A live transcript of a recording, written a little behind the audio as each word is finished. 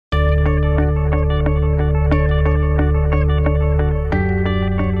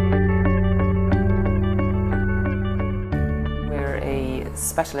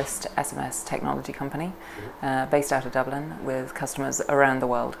specialist SMS technology company based out of Dublin with customers around the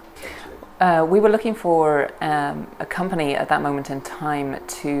world. We were looking for a company at that moment in time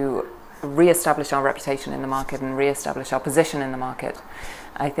to re-establish our reputation in the market and re-establish our position in the market.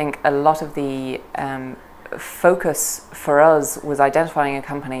 I think a lot of the focus for us was identifying a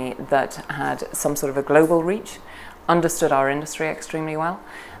company that had some sort of a global reach, understood our industry extremely well,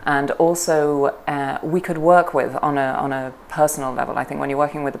 and also we could work with on a personal level. I think when you're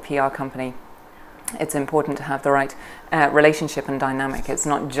working with a PR company, it's important to have the right relationship and dynamic. It's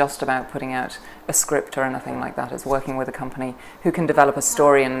not just about putting out a script or anything like that. It's working with a company who can develop a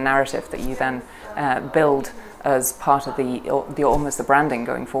story and a narrative that you then build as part of the almost the branding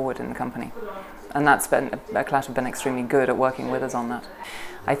going forward in the company. And eclat have been extremely good at working with us on that.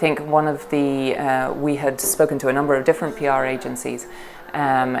 I think one of the, we had spoken to a number of different PR agencies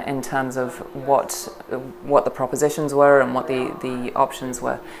in terms of what the propositions were and what the options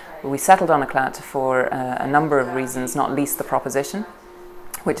were. We settled on eclat for a number of reasons, not least the proposition,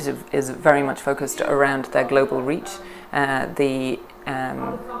 which is very much focused around their global reach, the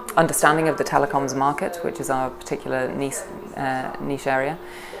understanding of the telecoms market, which is our particular niche area,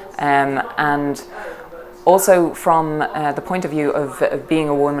 and also from the point of view of being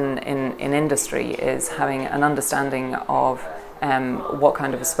a woman in industry, is having an understanding of what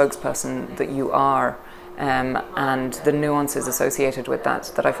kind of a spokesperson that you are, and the nuances associated with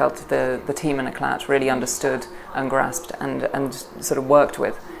that I felt the team in eclat really understood and grasped and sort of worked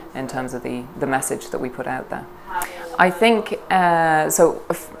with in terms of the message that we put out there. I think, so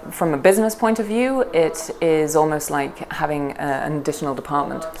from a business point of view, it is almost like having an additional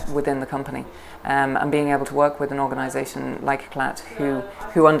department within the company, and being able to work with an organisation like eclat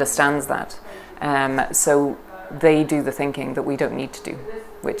who understands that. So they do the thinking that we don't need to do,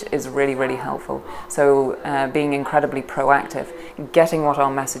 which is really, really helpful. So being incredibly proactive, getting what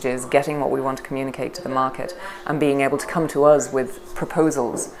our message is, getting what we want to communicate to the market, and being able to come to us with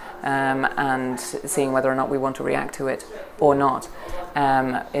proposals and seeing whether or not we want to react to it or not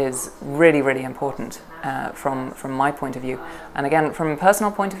is really, really important from my point of view. And again, from a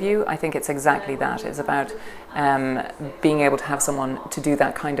personal point of view, I think it's exactly that. It's about being able to have someone to do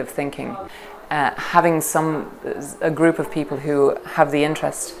that kind of thinking. Having a group of people who have the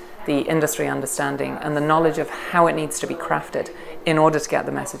interest, the industry understanding, and the knowledge of how it needs to be crafted in order to get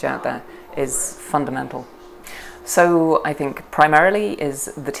the message out there is fundamental. So I think primarily is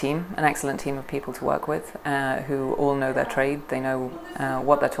the team, an excellent team of people to work with, who all know their trade, they know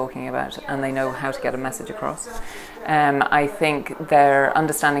what they're talking about, and they know how to get a message across. I think their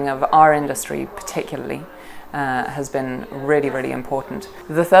understanding of our industry particularly has been really, really important.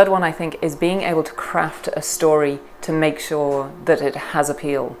 The third one, I think, is being able to craft a story to make sure that it has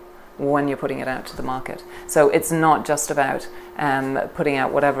appeal when you're putting it out to the market. So it's not just about putting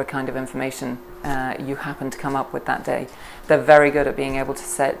out whatever kind of information you happen to come up with that day. They're very good at being able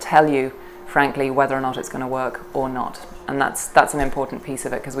to tell you, frankly, whether or not it's going to work or not. And that's an important piece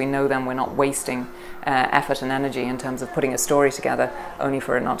of it, because we know then we're not wasting effort and energy in terms of putting a story together only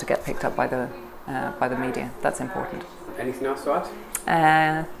for it not to get picked up by the media. That's important. Anything else to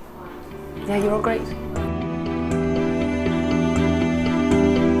add? Yeah, you're all great.